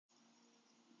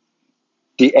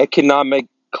The economic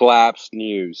collapse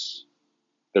news.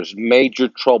 There's major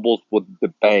troubles with the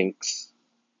banks.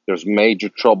 There's major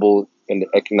trouble in the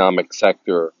economic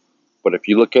sector. But if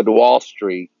you look at Wall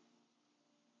Street,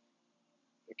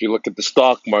 if you look at the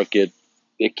stock market,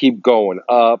 they keep going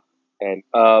up and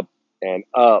up and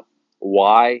up.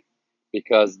 Why?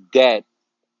 Because debt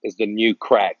is the new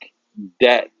crack.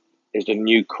 Debt is the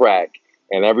new crack.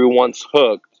 And everyone's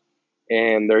hooked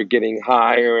and they're getting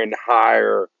higher and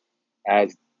higher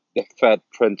as the Fed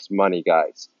prints money,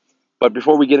 guys. But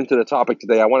before we get into the topic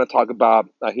today, I want to talk about,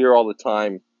 I hear all the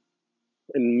time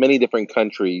in many different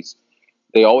countries,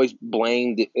 they always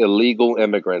blame the illegal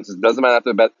immigrants. It doesn't have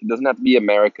to be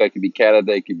America. It could be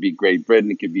Canada. It could be Great Britain.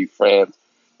 It could be France.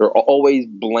 They're always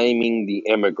blaming the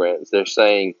immigrants. They're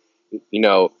saying, you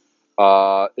know,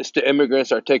 it's the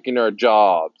immigrants that are taking our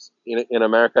jobs. In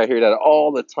America, I hear that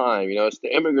all the time. It's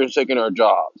the immigrants taking our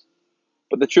jobs.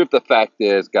 But the truth of the fact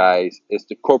is, guys, it's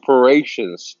the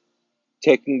corporations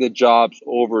taking the jobs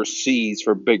overseas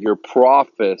for bigger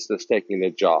profits that's taking the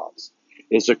jobs.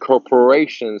 It's the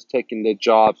corporations taking the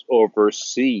jobs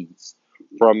overseas,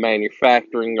 from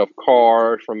manufacturing of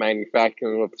cars, from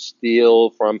manufacturing of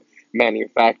steel, from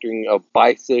manufacturing of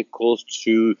bicycles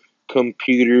to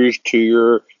computers to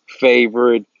your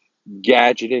favorite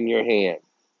gadget in your hand.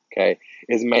 Okay,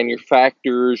 is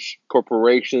manufacturers,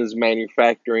 corporations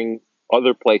manufacturing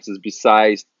other places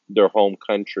besides their home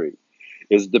country?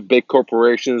 Is the big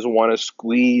corporations want to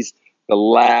squeeze the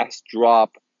last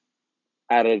drop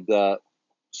out of the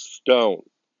stone?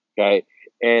 Okay,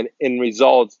 and in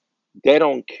results, they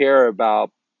don't care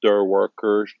about their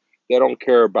workers. They don't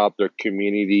care about their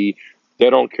community. They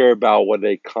don't care about where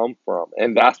they come from,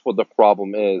 and that's what the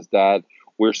problem is. That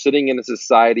we're sitting in a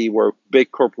society where big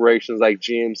corporations like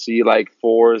GMC, like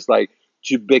Ford, like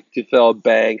too big to fail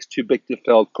banks, too big to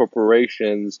fail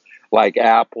corporations like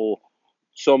Apple,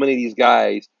 so many of these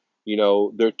guys,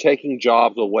 they're taking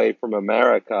jobs away from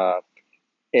America,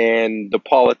 and the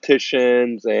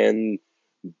politicians and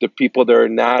the people that are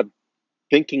not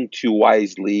thinking too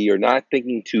wisely or not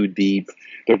thinking too deep,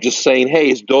 they're just saying, hey,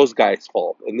 it's those guys'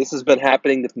 fault. And this has been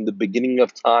happening from the beginning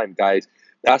of time, guys.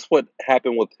 That's what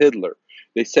happened with Hitler.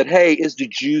 They said, hey, it's the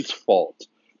Jews' fault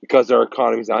because their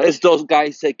economy's down. It's those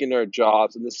guys taking their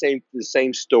jobs. And the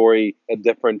same story, a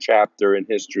different chapter in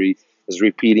history, is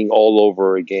repeating all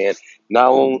over again.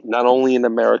 Not only in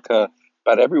America,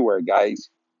 but everywhere, guys.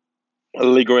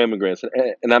 Illegal immigrants.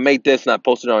 And I made this and I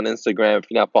posted it on Instagram. If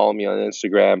you're not following me on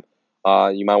Instagram,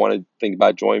 you might want to think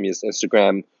about joining me. It's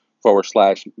Instagram/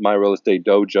 My Real Estate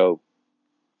Dojo.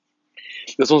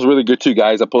 This one's really good too,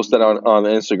 guys. I posted that on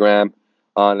Instagram,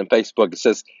 on Facebook. It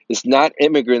says, it's not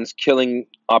immigrants killing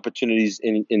opportunities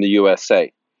in the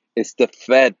USA. It's the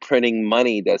Fed printing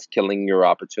money that's killing your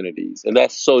opportunities. And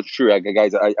that's so true.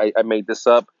 Guys, I made this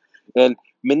up. And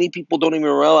many people don't even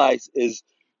realize is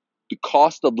the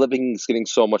cost of living is getting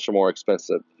so much more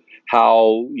expensive.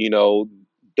 How,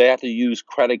 they have to use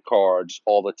credit cards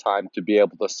all the time to be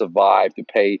able to survive, to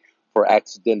pay for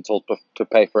accidental, to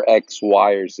pay for X,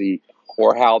 Y, or Z,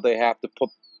 or how they have to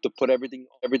put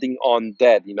everything on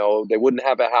debt. They wouldn't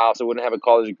have a house, they wouldn't have a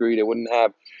college degree, they wouldn't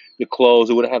have the clothes,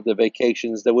 they wouldn't have the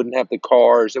vacations, they wouldn't have the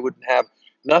cars, they wouldn't have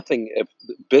nothing if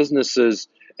businesses,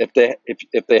 if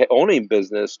they own a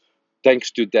business,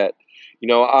 thanks to debt.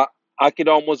 I could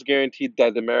almost guarantee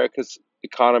that America's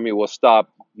economy will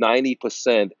stop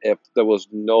 90% if there was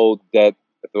no debt,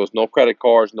 if there was no credit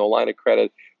cards, no line of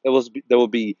credit. There will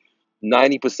be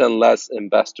 90% less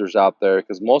investors out there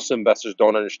because most investors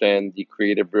don't understand the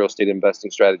creative real estate investing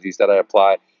strategies that I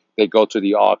apply. They go to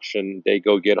the auction, they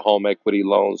go get home equity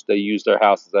loans, they use their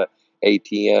house as an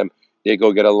ATM, they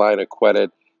go get a line of credit,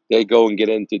 they go and get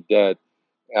into debt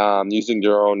using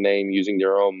their own name, using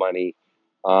their own money.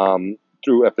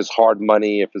 Through, if it's hard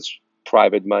money, if it's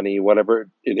private money, whatever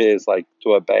it is, like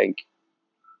to a bank.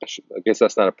 I guess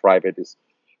that's not a private, it's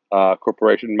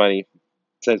corporation money,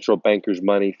 central bankers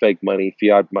money, fake money,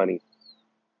 fiat money.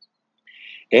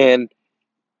 And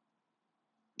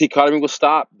the economy will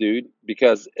stop, dude,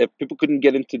 because if people couldn't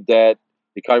get into debt,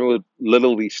 the economy would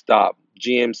literally stop.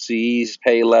 GMCs,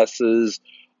 Paylesses,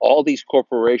 all these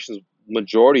corporations,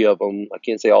 majority of them, I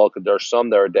can't say all because there are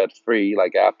some that are debt free,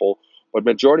 like Apple, but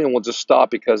majority of them will just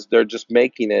stop because they're just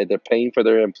making it. They're paying for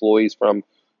their employees from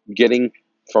getting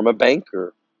from a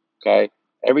banker. Okay,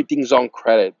 everything's on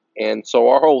credit, and so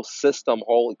our whole system,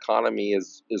 whole economy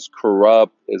is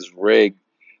corrupt, is rigged.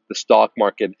 The stock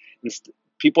market,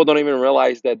 people don't even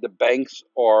realize that the banks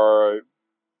are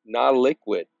not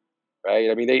liquid, right?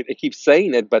 I mean, they keep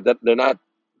saying it, but that they're not.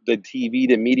 The TV,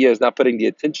 the media is not putting the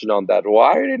attention on that.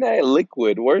 Why are they not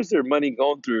liquid? Where's their money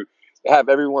going through? have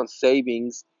everyone's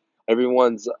savings,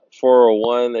 everyone's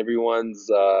 401, everyone's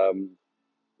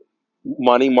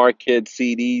money market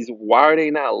CDs. Why are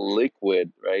they not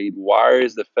liquid, right? Why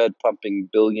is the Fed pumping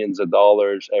billions of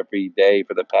dollars every day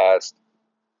for the past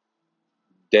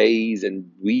days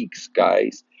and weeks,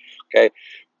 guys? Okay.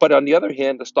 But on the other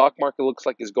hand, the stock market looks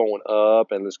like it's going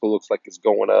up, and this looks like it's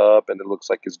going up, and it looks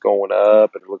like it's going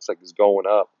up, and it looks like it's going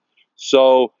up.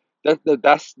 So that's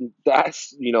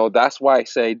that's why I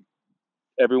say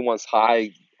everyone's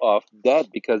high off debt,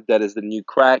 because debt is the new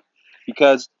crack.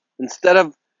 Because instead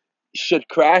of shit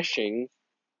crashing,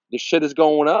 the shit is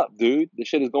going up, dude. The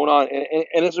shit is going on,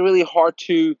 and it's really hard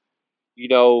to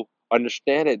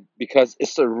understand it because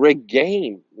it's a rigged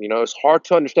game. It's hard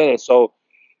to understand it. So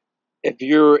if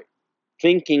you're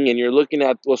thinking and you're looking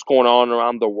at what's going on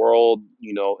around the world,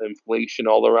 inflation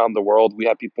all around the world. We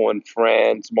have people in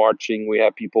France marching. We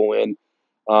have people in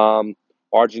um,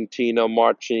 Argentina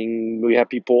marching. We have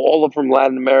people all over from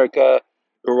Latin America,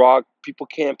 Iraq. People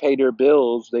can't pay their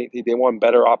bills. They want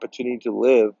better opportunity to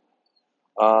live.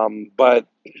 But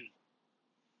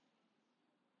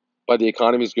the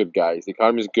economy is good, guys. The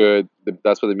economy is good.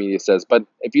 That's what the media says. But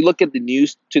if you look at the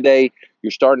news today,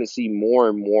 you're starting to see more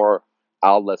and more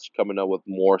outlets coming up with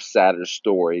more sadder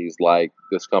stories, like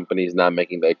this company is not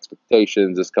making the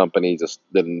expectations. This company just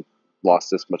didn't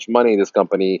lost this much money. This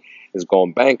company is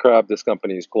going bankrupt. This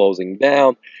company is closing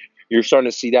down. You're starting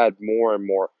to see that more and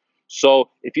more. So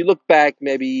if you look back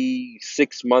maybe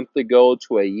 6 months ago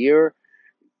to a year,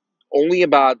 only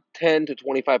about 10 to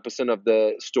 25% of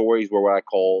the stories were what I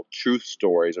call truth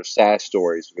stories or sad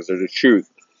stories because they're the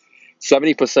truth.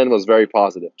 70% was very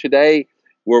positive. Today,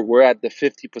 we're at the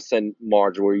 50%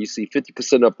 margin where you see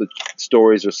 50% of the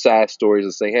stories are sad stories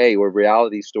and saying, hey, or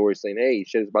reality stories saying, hey,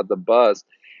 shit is about to bust.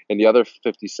 And the other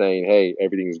 50 saying, hey,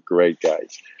 everything's great,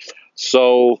 guys.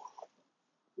 So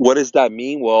what does that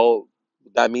mean? Well,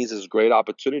 that means there's great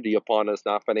opportunity upon us,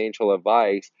 not financial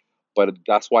advice, but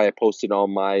that's why I posted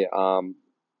on my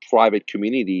private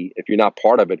community. If you're not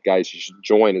part of it, guys, you should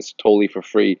join. It's totally for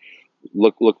free.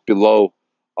 Look below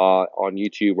on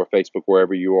YouTube or Facebook,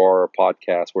 wherever you are, or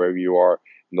podcast, wherever you are,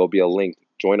 and there'll be a link.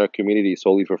 Join our community. It's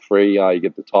totally for free. You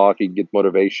get to talk, you get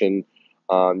motivation,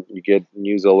 you get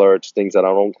news alerts, things that I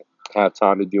don't have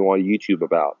time to do on YouTube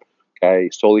about. Okay,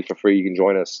 it's totally for free. You can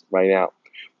join us right now.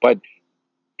 But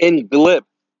in Glip,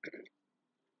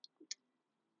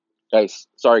 guys,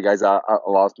 sorry guys, I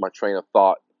lost my train of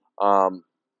thought. Um,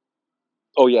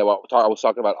 oh yeah, well, I was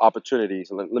talking about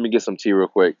opportunities. Let me get some tea real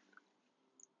quick.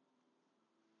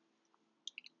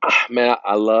 Man,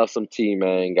 I love some tea,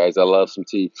 man, guys. I love some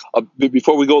tea.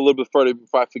 Before we go a little bit further,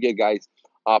 before I forget, guys,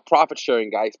 profit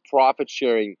sharing, guys, profit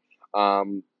sharing.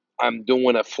 Um, I'm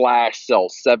doing a flash sale,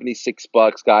 $76,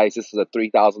 guys. This is a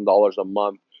 $3,000 a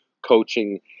month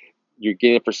coaching. You're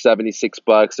getting it for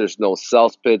 $76. There's no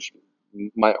sales pitch.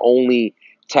 My only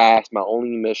task, my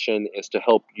only mission is to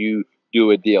help you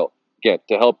do a deal. To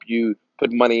help you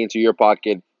put money into your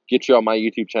pocket, get you on my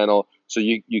YouTube channel so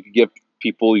you can give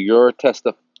people your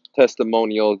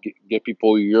testimonial, give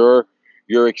people your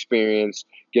experience,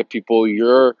 give people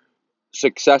your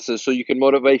successes so you can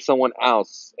motivate someone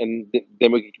else, and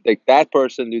then we can take that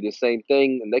person, do the same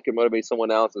thing, and they can motivate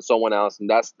someone else, and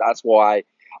that's why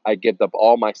I give up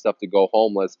all my stuff to go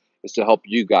homeless, is to help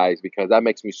you guys, because that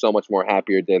makes me so much more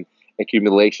happier than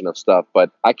accumulation of stuff.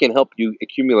 But I can help you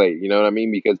accumulate, you know what I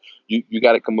mean? Because you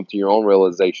got to come up to your own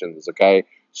realizations. Okay,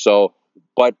 so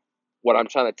but what I'm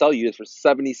trying to tell you is for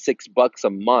 $76 a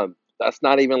month, that's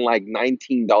not even like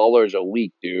 $19 a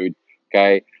week, dude.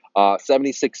 Okay,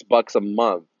 $76 a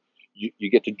month. You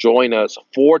get to join us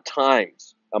 4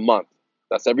 times a month.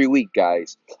 That's every week,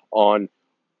 guys, on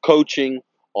coaching,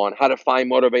 on how to find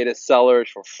motivated sellers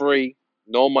for free.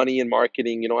 No money in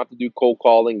marketing. You don't have to do cold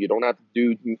calling. You don't have to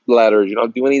do letters. You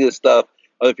don't do any of this stuff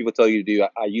other people tell you to do.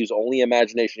 I use only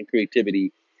imagination and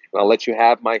creativity, and I'll let you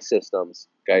have my systems.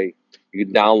 Okay, you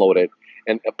can download it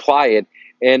and apply it,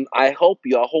 and I help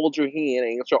you. I'll hold your hand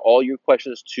and answer all your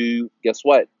questions to, guess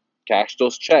what? Cash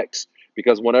those checks.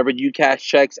 Because whenever you cash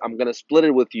checks, I'm going to split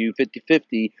it with you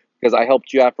 50-50 because I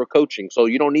helped you out for coaching. So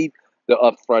you don't need the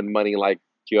upfront money like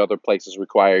the other places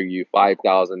require you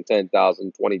 5,000,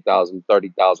 10,000, 20,000,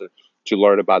 30,000 to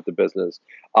learn about the business.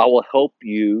 I will help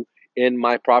you in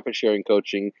my profit sharing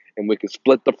coaching, and we can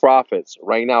split the profits.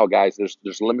 Right now, guys, there's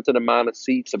limited amount of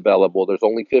seats available. There's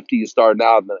only 50 starting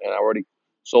out, and I already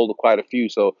sold quite a few.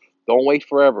 So don't wait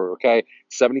forever, okay?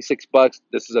 $76.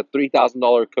 This is a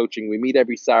 $3,000 coaching. We meet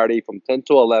every Saturday from 10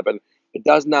 to 11. It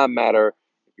does not matter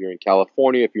if you're in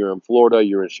California, if you're in Florida,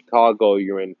 you're in Chicago,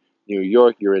 you're in New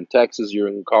York, you're in Texas, you're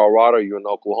in Colorado, you're in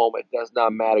Oklahoma. It does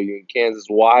not matter. You're in Kansas.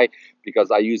 Why? Because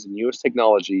I use the newest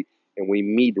technology and we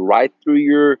meet right through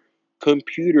your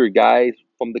computer, guys,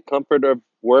 from the comfort of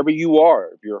wherever you are.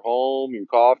 If you're home, your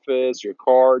office, your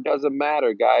car, it doesn't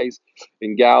matter, guys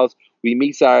and gals. We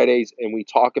meet Saturdays and we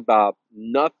talk about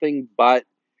nothing but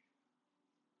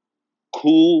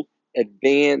cool,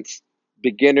 advanced,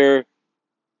 beginner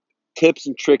tips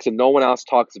and tricks that no one else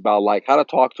talks about, like how to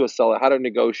talk to a seller, how to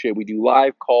negotiate. We do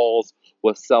live calls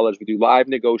with sellers, we do live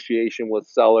negotiation with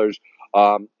sellers,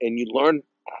 and you learn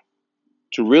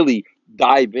to really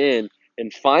dive in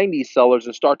and find these sellers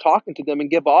and start talking to them and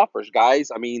give offers, guys.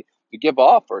 I mean, to give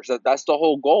offers, that's the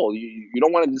whole goal. You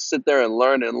don't want to just sit there and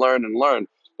learn and learn and learn.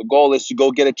 The goal is to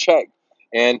go get a check.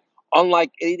 And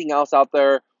unlike anything else out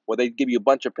there where they give you a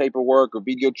bunch of paperwork or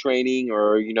video training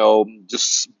or,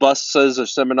 just buses or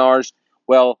seminars,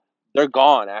 well, they're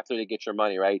gone after they get your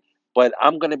money, right? But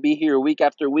I'm going to be here week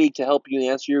after week to help you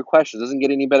answer your questions. It doesn't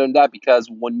get any better than that, because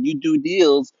when you do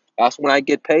deals, that's when I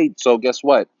get paid. So guess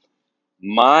what?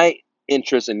 My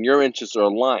interests and your interests are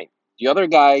aligned. The other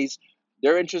guys,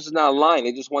 their interest is not aligned.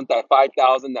 They just want that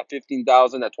 5,000, that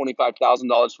 15,000, that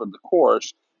 $25,000 for the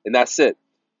course, and that's it,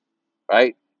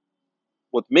 right?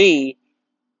 With me,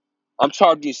 I'm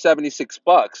charging you 76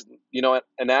 bucks.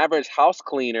 An average house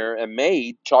cleaner and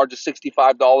maid charges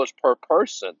 $65 per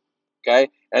person, okay,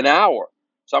 an hour.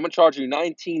 So I'm gonna charge you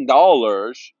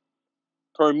 $19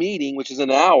 per meeting, which is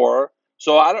an hour.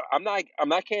 So I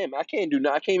can't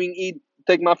even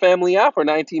take my family out for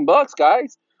 19 bucks,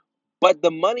 guys. But the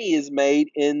money is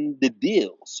made in the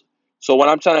deals. So what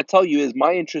I'm trying to tell you is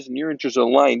my interest and your interests are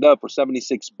lined up for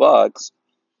 76 bucks.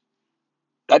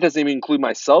 That doesn't even include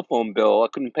my cell phone bill. I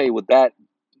couldn't pay with that,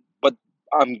 but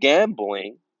I'm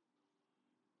gambling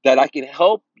that I can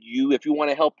help you if you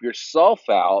want to help yourself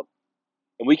out,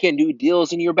 and we can do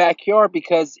deals in your backyard,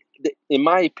 because in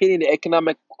my opinion, the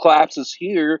economic collapse is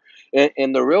here,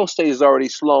 and the real estate is already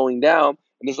slowing down,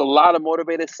 and there's a lot of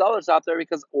motivated sellers out there.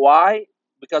 Because why?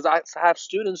 Because I have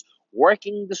students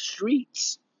working the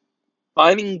streets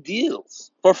finding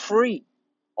deals for free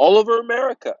all over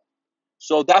America.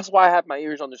 So that's why I have my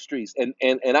ears on the streets, and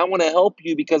I want to help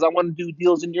you because I want to do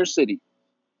deals in your city.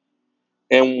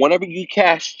 And whenever you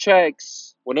cash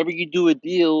checks, whenever you do a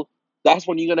deal, that's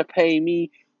when you're going to pay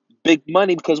me big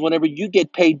money, because whenever you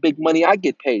get paid big money, I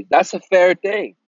get paid. That's a fair thing.